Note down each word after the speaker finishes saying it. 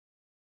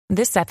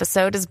This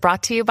episode is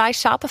brought to you by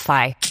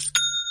Shopify.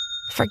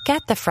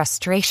 Forget the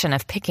frustration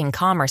of picking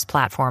commerce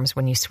platforms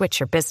when you switch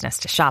your business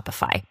to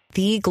Shopify,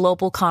 the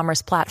global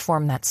commerce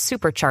platform that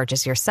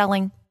supercharges your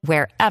selling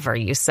wherever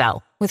you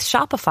sell. With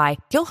Shopify,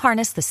 you'll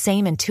harness the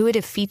same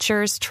intuitive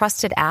features,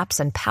 trusted apps,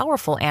 and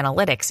powerful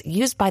analytics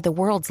used by the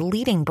world's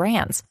leading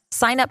brands.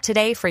 Sign up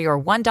today for your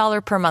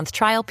 $1 per month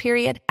trial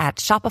period at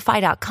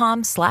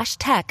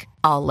shopify.com/tech,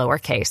 all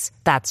lowercase.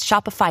 That's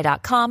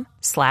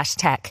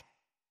shopify.com/tech.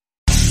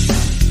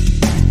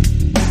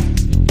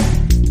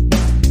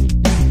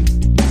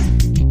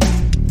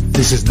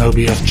 This is No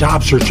BS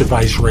Job Search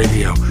Advice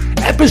Radio,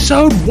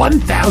 episode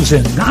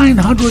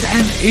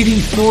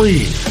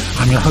 1983.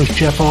 I'm your host,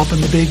 Jeff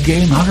Altman, the Big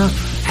Game Hunter,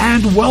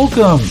 and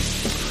welcome.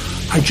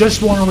 I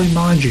just want to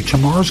remind you,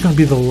 tomorrow's going to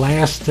be the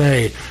last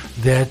day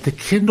that the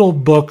Kindle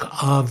book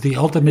of the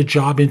Ultimate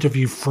Job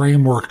Interview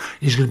Framework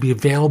is going to be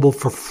available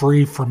for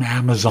free from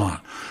Amazon.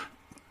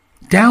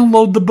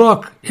 Download the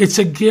book. It's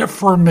a gift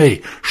from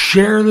me.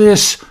 Share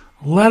this.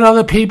 Let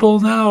other people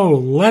know.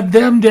 Let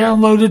them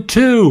download it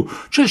too.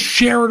 Just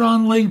share it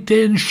on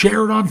LinkedIn,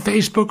 share it on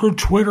Facebook or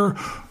Twitter,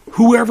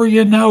 whoever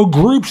you know,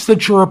 groups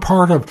that you're a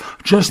part of.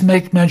 Just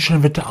make mention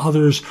of it to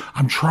others.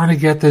 I'm trying to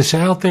get this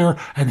out there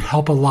and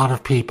help a lot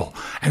of people.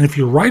 And if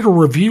you write a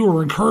review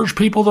or encourage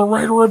people to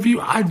write a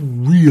review,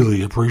 I'd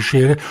really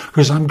appreciate it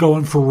because I'm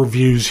going for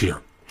reviews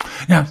here.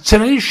 Now,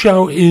 today's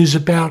show is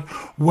about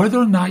whether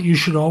or not you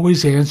should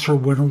always answer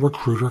when a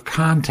recruiter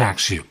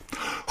contacts you.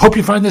 Hope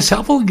you find this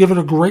helpful and give it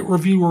a great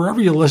review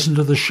wherever you listen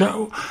to the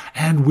show.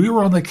 And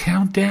we're on the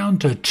countdown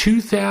to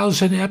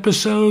 2,000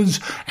 episodes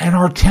and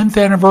our 10th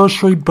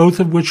anniversary, both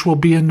of which will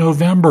be in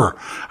November.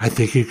 I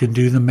think you can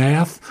do the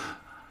math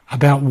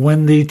about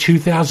when the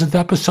 2,000th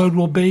episode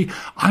will be.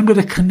 I'm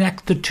going to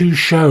connect the two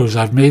shows.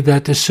 I've made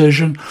that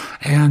decision,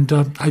 and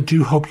I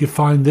do hope you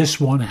find this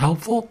one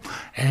helpful,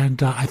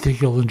 and I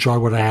think you'll enjoy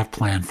what I have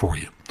planned for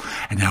you.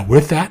 And now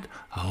with that,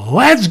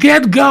 let's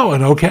get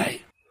going,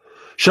 okay?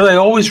 Should I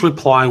always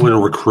reply when a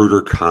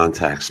recruiter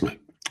contacts me?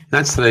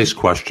 That's today's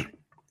question.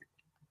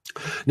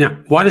 Now,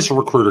 why does a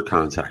recruiter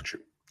contact you?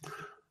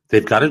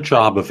 They've got a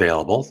job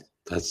available.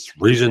 That's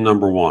reason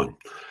number one.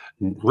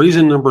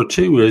 Reason number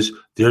two is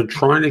they're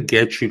trying to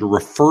get you to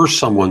refer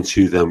someone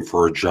to them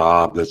for a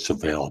job that's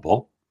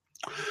available.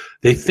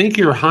 They think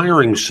you're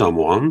hiring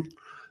someone.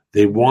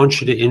 They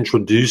want you to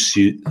introduce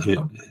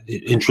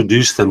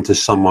them to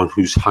someone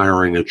who's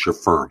hiring at your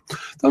firm.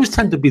 Those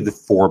tend to be the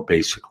four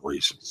basic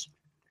reasons.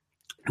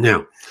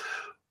 Now,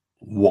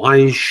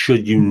 why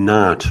should you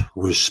not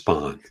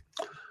respond?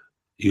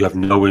 You have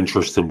no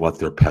interest in what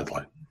they're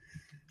peddling.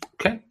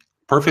 Okay,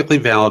 perfectly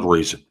valid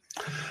reason.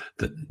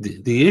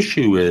 The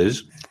issue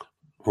is,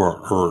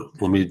 or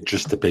let me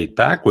just debate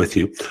back with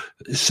you,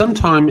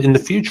 sometime in the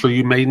future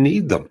you may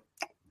need them.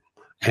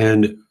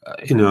 And,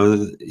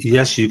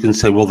 yes, you can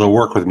say, well, they'll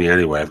work with me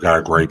anyway. I've got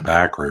a great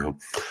background.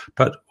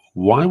 But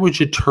why would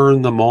you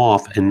turn them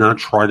off and not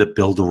try to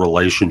build a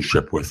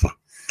relationship with them?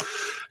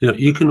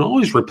 You can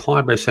always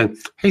reply by saying,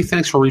 hey,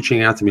 thanks for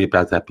reaching out to me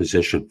about that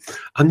position.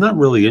 I'm not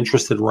really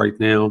interested right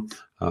now.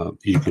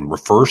 You can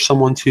refer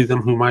someone to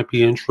them who might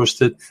be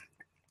interested.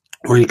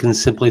 Or you can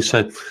simply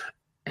say,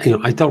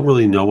 I don't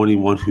really know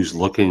anyone who's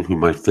looking who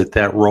might fit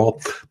that role,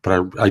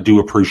 but I do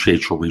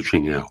appreciate you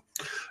reaching out.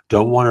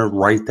 Don't want to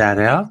write that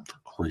out?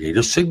 Create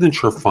a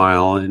signature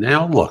file in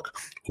Outlook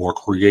or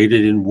create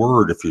it in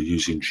Word if you're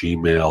using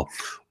Gmail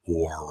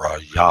or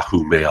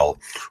Yahoo Mail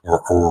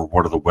or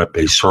one of the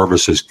web-based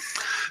services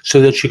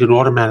so that you can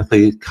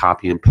automatically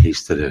copy and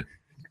paste it in.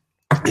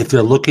 If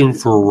they're looking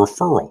for a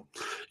referral,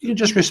 you can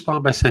just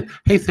respond by saying,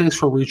 hey, thanks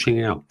for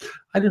reaching out.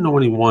 I didn't know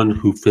anyone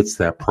who fits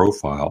that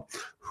profile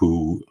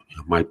who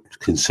might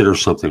consider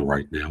something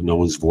right now. No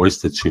one's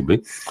voiced it to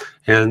me.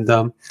 And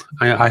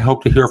I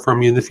hope to hear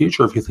from you in the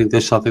future if you think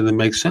there's something that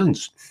makes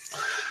sense.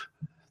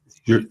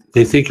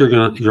 They think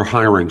you're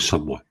hiring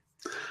someone.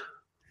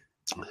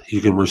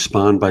 You can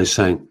respond by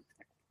saying,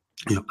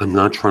 I'm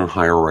not trying to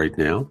hire right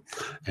now,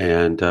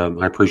 and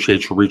I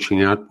appreciate you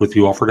reaching out with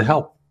the offer to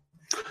help.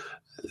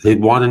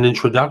 They'd want an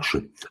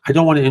introduction. I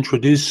don't want to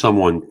introduce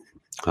someone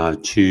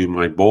to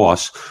my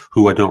boss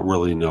who I don't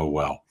really know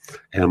well.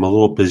 And I'm a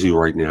little busy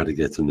right now to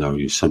get to know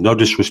you. So no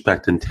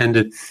disrespect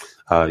intended.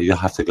 You'll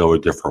have to go a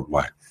different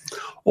way.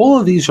 All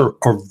of these are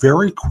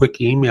very quick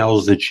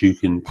emails that you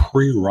can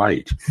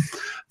pre-write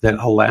that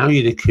allow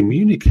you to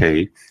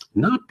communicate,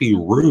 not be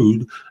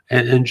rude,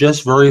 and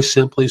just very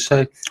simply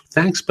say,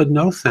 thanks, but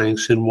no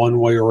thanks in one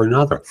way or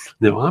another.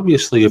 Now,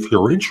 obviously, if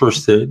you're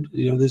interested,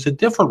 there's a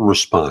different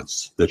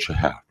response that you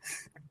have.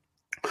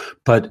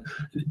 But,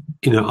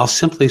 I'll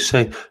simply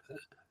say,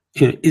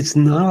 it's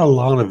not a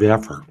lot of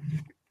effort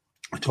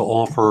to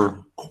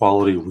offer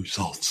quality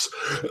results.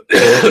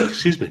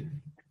 Excuse me.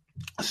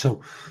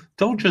 So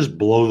don't just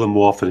blow them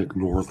off and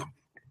ignore them.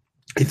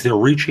 If they're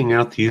reaching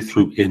out to you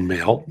through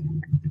InMail,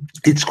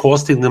 it's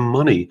costing them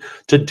money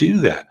to do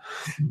that.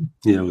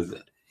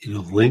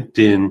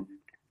 LinkedIn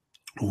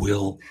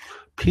will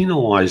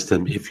penalize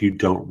them if you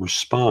don't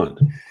respond.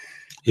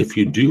 If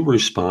you do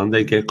respond,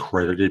 they get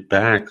credited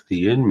back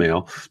the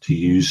in-mail to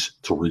use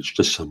to reach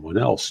to someone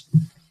else.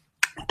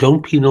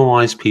 Don't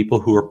penalize people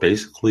who are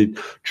basically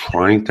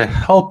trying to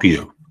help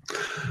you.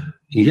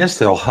 Yes,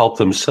 they'll help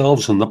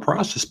themselves in the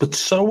process, but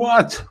so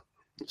what?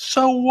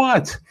 So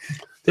what?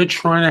 They're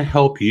trying to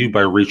help you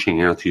by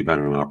reaching out to you about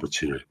an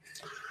opportunity.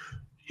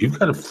 You've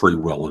got a free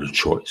will and a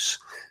choice.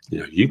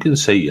 You can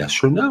say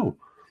yes or no.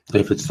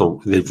 If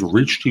they've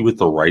reached you at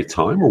the right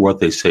time or what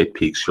they say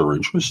piques your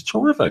interest,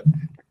 terrific.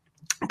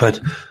 But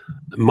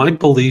my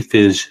belief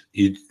is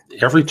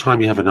every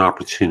time you have an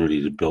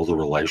opportunity to build a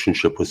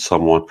relationship with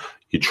someone,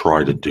 you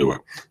try to do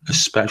it,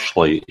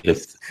 especially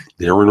if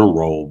they're in a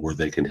role where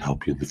they can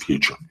help you in the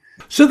future.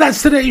 So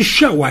that's today's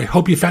show. I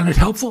hope you found it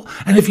helpful.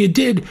 And if you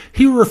did,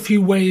 here are a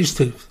few ways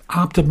to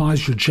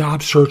optimize your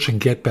job search and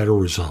get better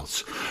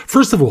results.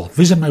 First of all,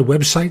 visit my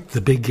website,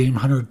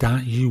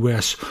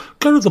 thebiggamehunter.us.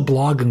 Go to the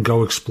blog and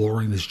go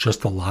exploring. There's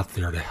just a lot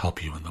there to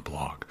help you in the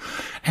blog.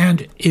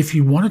 And if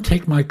you want to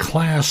take my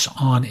class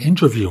on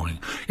interviewing,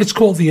 it's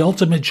called the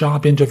Ultimate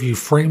Job Interview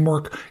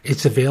Framework.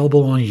 It's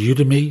available on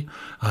Udemy.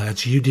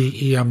 It's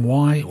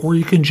UDEMY, or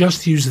you can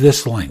just use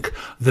this link,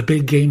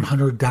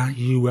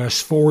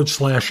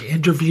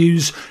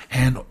 thebiggamehunter.us/interviews,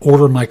 and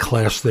order my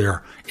class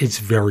there. It's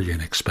very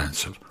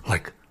inexpensive,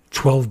 like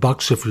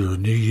 $12 if you're a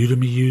new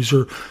Udemy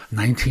user,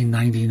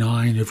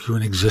 $19.99 if you're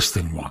an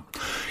existing one.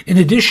 In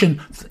addition,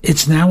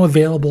 it's now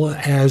available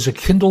as a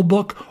Kindle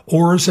book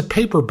or as a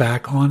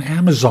paperback on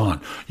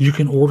Amazon. You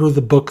can order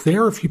the book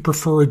there if you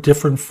prefer a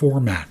different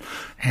format.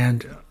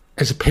 And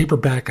as a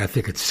paperback, I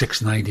think it's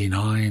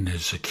 $6.99.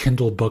 As a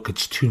Kindle book,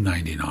 it's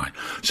 $2.99.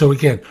 So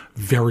again,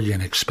 very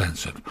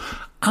inexpensive.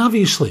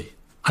 Obviously,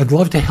 I'd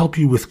love to help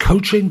you with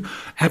coaching.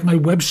 At my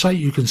website,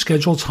 you can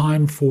schedule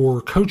time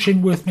for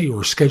coaching with me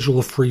or schedule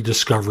a free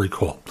discovery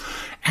call.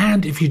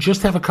 And if you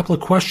just have a couple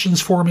of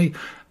questions for me,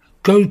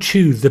 go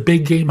to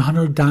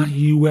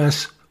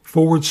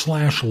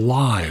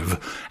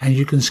thebiggamehunter.us/live, and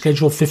you can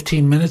schedule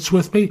 15 minutes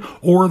with me,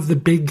 or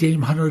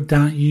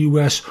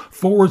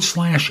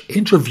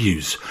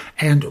thebiggamehunter.us/interviews.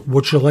 And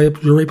what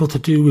you're able to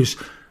do is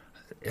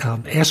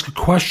ask a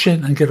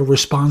question and get a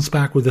response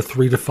back with a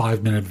 3 to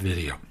 5 minute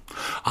video.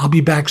 I'll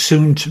be back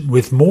soon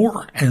with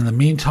more, and in the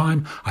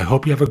meantime, I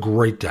hope you have a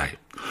great day.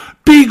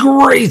 Be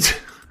great!